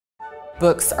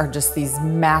Books are just these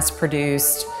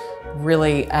mass-produced,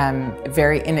 really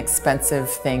very inexpensive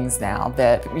things now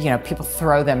that, people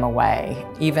throw them away.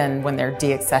 Even when they're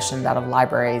deaccessioned out of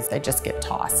libraries, they just get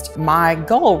tossed. My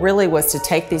goal really was to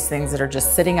take these things that are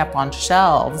just sitting up on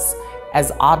shelves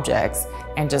as objects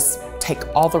and just take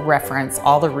all the reference,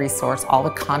 all the resource, all the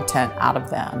content out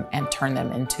of them and turn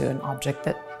them into an object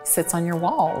that sits on your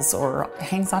walls or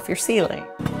hangs off your ceiling.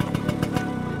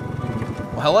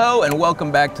 Hello and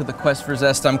welcome back to the Quest for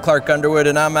Zest. I'm Clark Underwood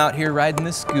and I'm out here riding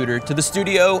this scooter to the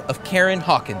studio of Karen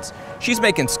Hawkins. She's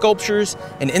making sculptures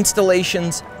and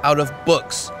installations out of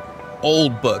books,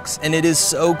 old books, and it is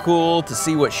so cool to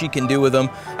see what she can do with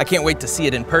them. I can't wait to see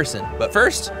it in person, but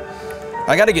first,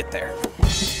 I gotta get there.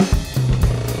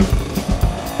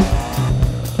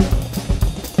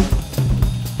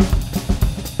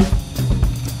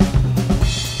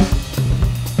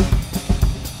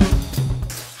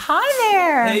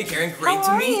 Hey Karen, great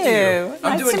to meet you.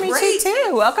 I'm doing great. Nice to meet you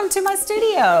too. Welcome to my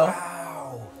studio.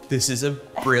 Wow, this is a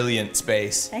brilliant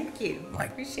space. Thank you. My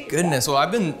goodness, well,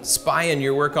 I've been spying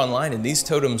your work online and these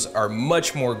totems are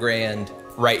much more grand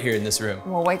right here in this room.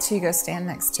 Well, wait till you go stand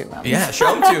next to them. Yeah,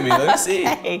 show them to me, let me see.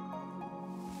 Okay.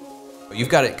 You've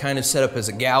got it kind of set up as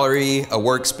a gallery, a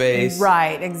workspace.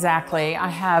 Right, exactly. I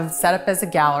have set up as a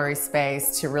gallery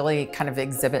space to really kind of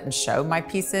exhibit and show my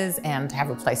pieces and have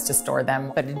a place to store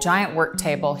them. But a giant work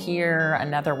table here,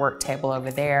 another work table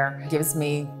over there, gives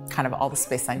me kind of all the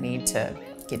space I need to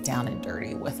get down and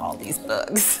dirty with all these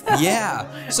books.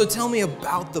 Yeah, so tell me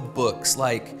about the books.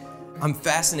 Like, I'm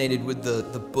fascinated with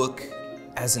the book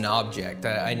as an object.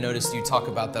 I noticed you talk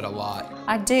about that a lot.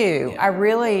 I do. Yeah. I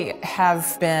really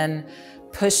have been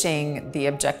pushing the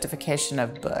objectification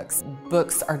of books.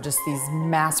 Books are just these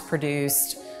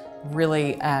mass-produced,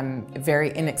 really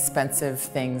very inexpensive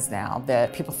things now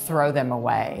that people throw them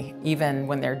away, even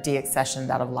when they're deaccessioned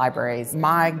out of libraries.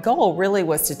 My goal really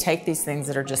was to take these things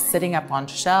that are just sitting up on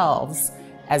shelves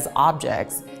as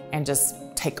objects and just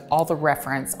take all the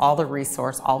reference, all the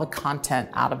resource, all the content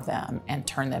out of them and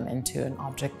turn them into an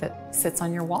object that sits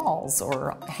on your walls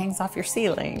or hangs off your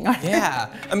ceiling.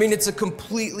 Yeah, I mean, it's a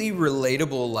completely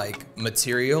relatable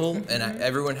material and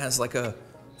everyone has like a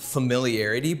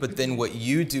familiarity, but then what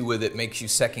you do with it makes you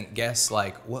second guess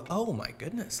well, oh my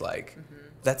goodness,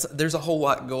 there's a whole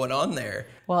lot going on there.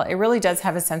 Well, it really does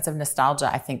have a sense of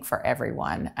nostalgia, I think, for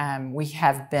everyone. We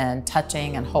have been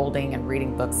touching and holding and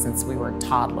reading books since we were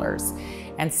toddlers.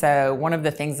 And so one of the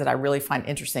things that I really find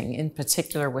interesting, in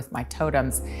particular with my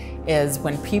totems, is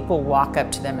when people walk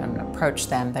up to them and approach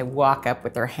them, they walk up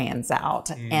with their hands out.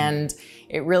 And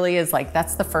it really is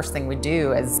that's the first thing we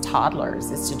do as toddlers,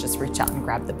 is to just reach out and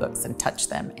grab the books and touch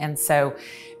them. And so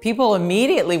people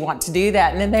immediately want to do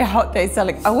that, and then they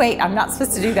say oh wait, I'm not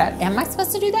supposed to do that. Am I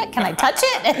supposed to do that? Can I touch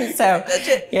it? And so,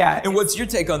 yeah. And what's your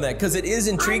take on that? Because it is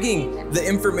intriguing. The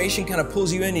information kind of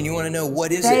pulls you in and you want to know,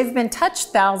 what is it? They've been touched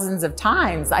thousands of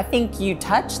times. I think you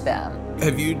touch them.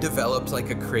 Have you developed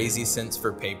a crazy sense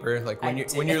for paper?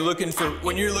 When you're looking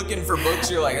for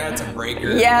books, you're like, that's a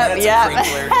breaker. Yeah, that's yeah. a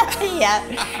crinkler.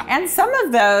 Yeah. And some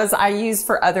of those I use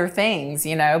for other things,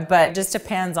 but it just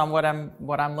depends on what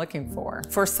I'm looking for.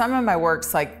 For some of my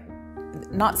works,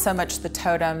 not so much the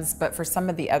totems, but for some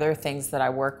of the other things that I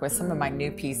work with, some of my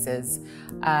new pieces,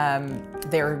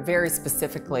 they're very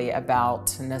specifically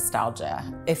about nostalgia.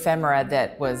 Ephemera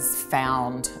that was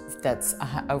found that's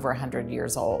over 100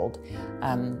 years old.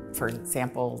 For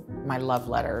example, my love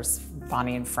letters,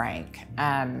 Bonnie and Frank.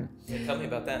 Tell me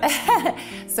about that.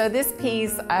 So this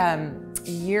piece,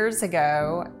 years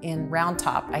ago in Round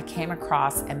Top, I came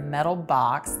across a metal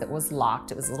box that was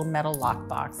locked. It was a little metal lock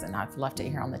box, and I've left it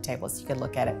here on the table so you could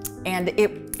look at it.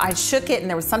 And I shook it and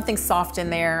there was something soft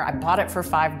in there. I bought it for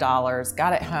 $5,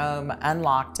 got it home,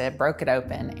 unlocked it, broke it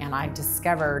open, and I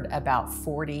discovered about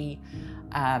 40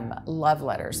 love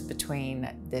letters between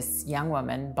this young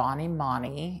woman, Bonnie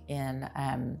Monty, in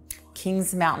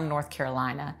Kings Mountain, North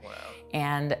Carolina. Wow.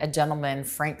 And a gentleman,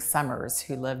 Frank Summers,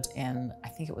 who lived in, I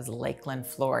think it was Lakeland,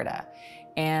 Florida.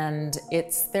 And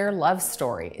it's their love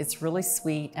story. It's really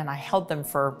sweet, and I held them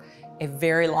for a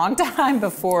very long time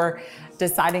before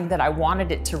deciding that I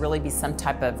wanted it to really be some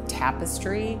type of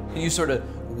tapestry. You sort of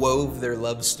wove their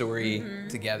love story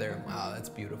together. Wow, that's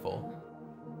beautiful.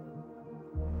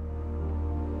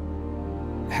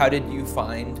 How did you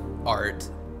find art?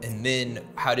 And then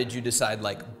how did you decide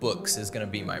books is gonna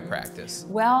be my practice?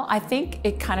 Well, I think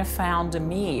it kind of found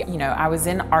me. I was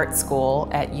in art school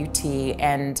at UT,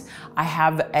 and I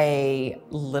have a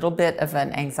little bit of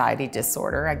an anxiety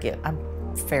disorder. I'm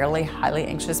a fairly highly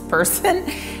anxious person.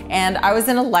 And I was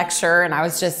in a lecture and I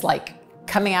was just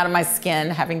coming out of my skin,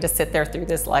 having to sit there through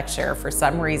this lecture. For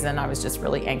some reason, I was just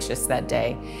really anxious that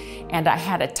day. And I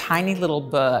had a tiny little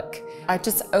book. I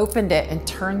just opened it and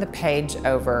turned the page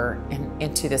over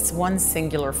into this one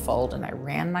singular fold, and I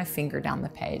ran my finger down the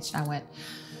page, and I went,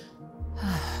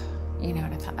 you know,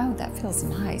 and I thought, oh, that feels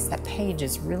nice. That page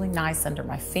is really nice under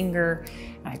my finger.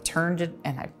 And I turned it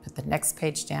and I put the next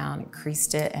page down and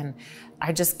creased it. And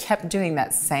I just kept doing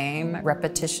that same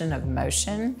repetition of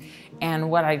motion.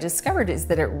 And what I discovered is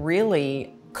that it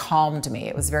really calmed me.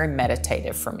 It was very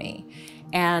meditative for me.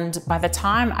 And by the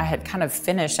time I had kind of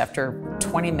finished after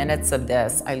 20 minutes of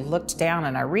this, I looked down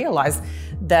and I realized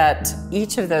that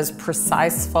each of those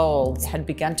precise folds had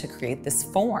begun to create this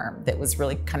form that was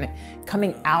really kind of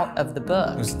coming out of the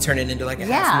book. It was turning into like a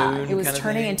half moon. Yeah, it was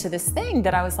turning into this thing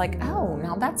that I was like, oh,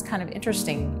 now that's kind of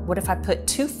interesting. What if I put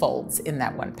 2 folds in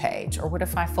that one page? Or what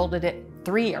if I folded it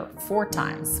 3 or 4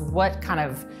 times? What kind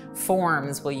of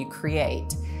forms will you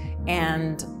create?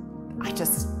 And I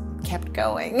just kept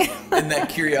going. And that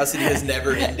curiosity has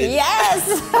never ended. Yes,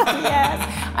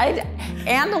 yes.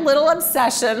 And a little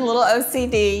obsession, a little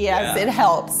OCD, yes, it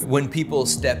helps. When people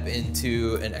step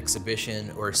into an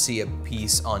exhibition or see a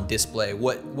piece on display,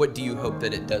 what do you hope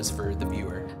that it does for the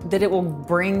viewer? That it will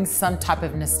bring some type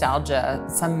of nostalgia,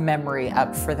 some memory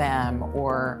up for them,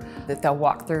 or that they'll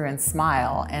walk through and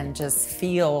smile and just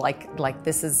feel like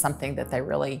this is something that they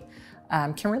really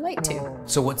can relate to.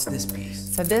 So what's this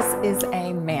piece? So this is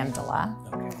a mandala.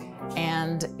 Okay.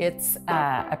 And it's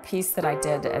a piece that I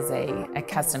did as a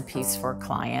custom piece for a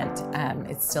client.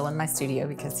 It's still in my studio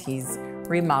because he's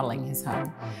remodeling his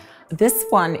home. This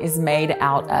one is made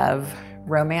out of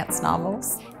romance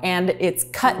novels, and it's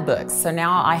cut books. So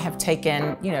now I have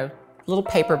taken, you know, little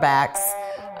paperbacks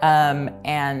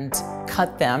and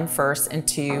cut them first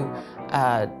into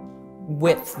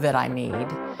width that I need.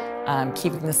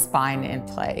 Keeping the spine in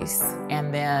place,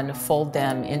 and then fold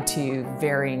them into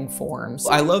varying forms.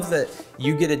 I love that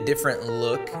you get a different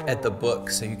look at the book,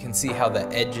 so you can see how the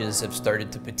edges have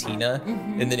started to patina,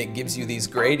 and then it gives you these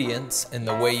gradients, and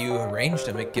the way you arranged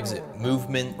them, it gives it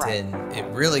movement, and it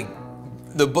really,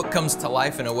 the book comes to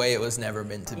life in a way it was never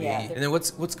meant to be. And then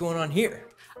what's going on here?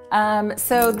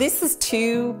 So this is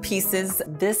 2 pieces.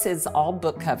 This is all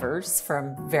book covers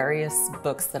from various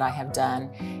books that I have done,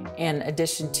 in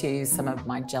addition to some of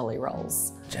my jelly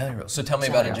rolls. Jelly rolls. So tell me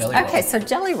about a jelly roll. Okay, so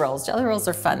jelly rolls. Jelly rolls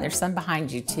are fun. There's some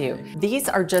behind you too. These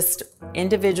are just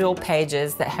individual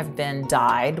pages that have been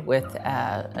dyed with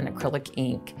an acrylic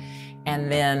ink, and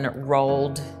then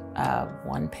rolled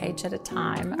 1 page at a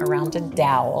time around a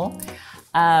dowel.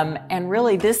 And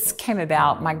really this came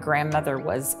about, my grandmother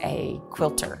was a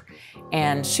quilter,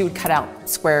 and she would cut out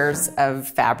squares of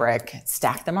fabric,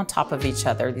 stack them on top of each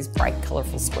other, these bright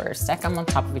colorful squares, stack them on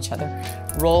top of each other,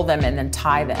 roll them, and then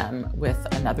tie them with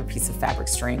another piece of fabric,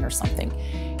 string or something.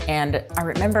 And I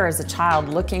remember as a child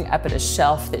looking up at a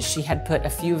shelf that she had put a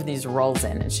few of these rolls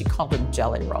in, and she called them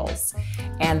jelly rolls.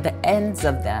 And the ends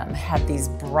of them had these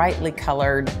brightly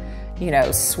colored, you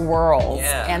know, swirls.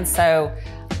 And so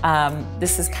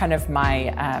this is kind of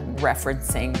my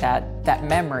referencing that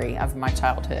memory of my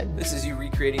childhood. This is you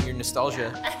recreating your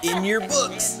nostalgia in your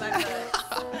books.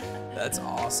 That's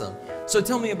awesome. So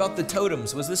tell me about the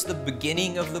totems. Was this the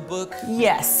beginning of the book?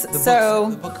 Yes.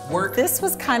 The book work? This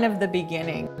was kind of the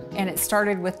beginning. And it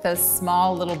started with this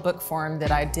small little book form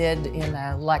that I did in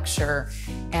a lecture,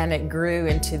 and it grew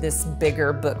into this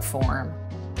bigger book form.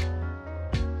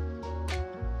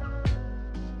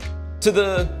 To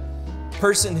the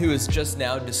person who is just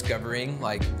now discovering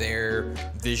like their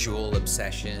visual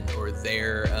obsession or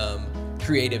their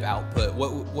creative output,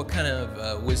 what kind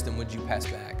of wisdom would you pass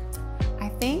back? I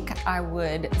think I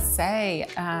would say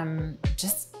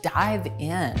just dive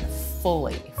in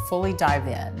fully dive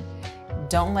in.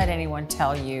 Don't let anyone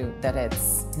tell you that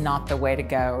it's not the way to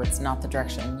go or it's not the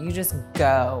direction. You just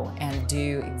go and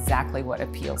do exactly what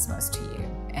appeals most to you,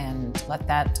 and let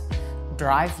that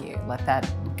drive you, let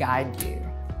that guide you.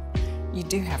 You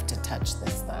do have to touch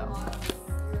this though.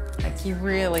 Like, you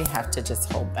really have to just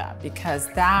hold that,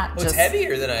 because that it's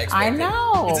heavier than I expected. I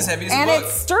know. It's as heavy as a book. And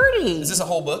it's sturdy. Is this a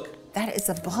whole book? That is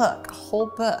a book, a whole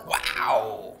book.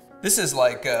 Wow. This is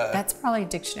like that's probably a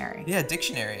dictionary. Yeah, a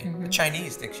dictionary. A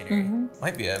Chinese dictionary.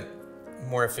 Might be a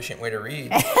more efficient way to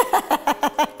read.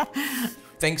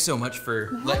 Thanks so much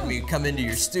for letting me come into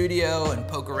your studio and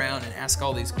poke around and ask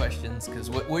all these questions, because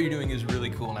what you're doing is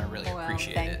really cool and I really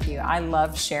appreciate it. Thank you. I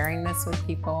love sharing this with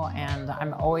people, and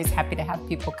I'm always happy to have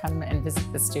people come and visit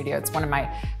the studio. It's one of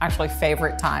my actually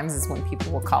favorite times is when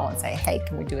people will call and say, hey,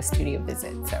 can we do a studio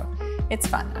visit? So it's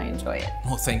fun. I enjoy it.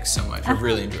 Well, thanks so much. I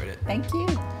really enjoyed it. Thank you.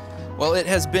 Well, it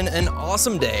has been an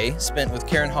awesome day spent with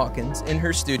Karen Hawkins in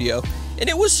her studio, and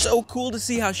it was so cool to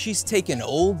see how she's taken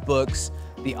old books,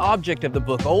 the object of the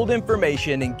book, old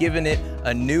information, and given it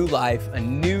a new life, a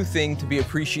new thing to be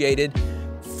appreciated.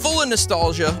 Full of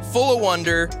nostalgia, full of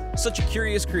wonder, such a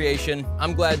curious creation.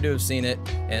 I'm glad to have seen it,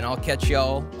 and I'll catch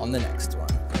y'all on the next one.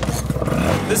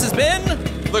 This has been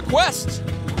The Quest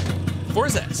for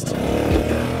Zest.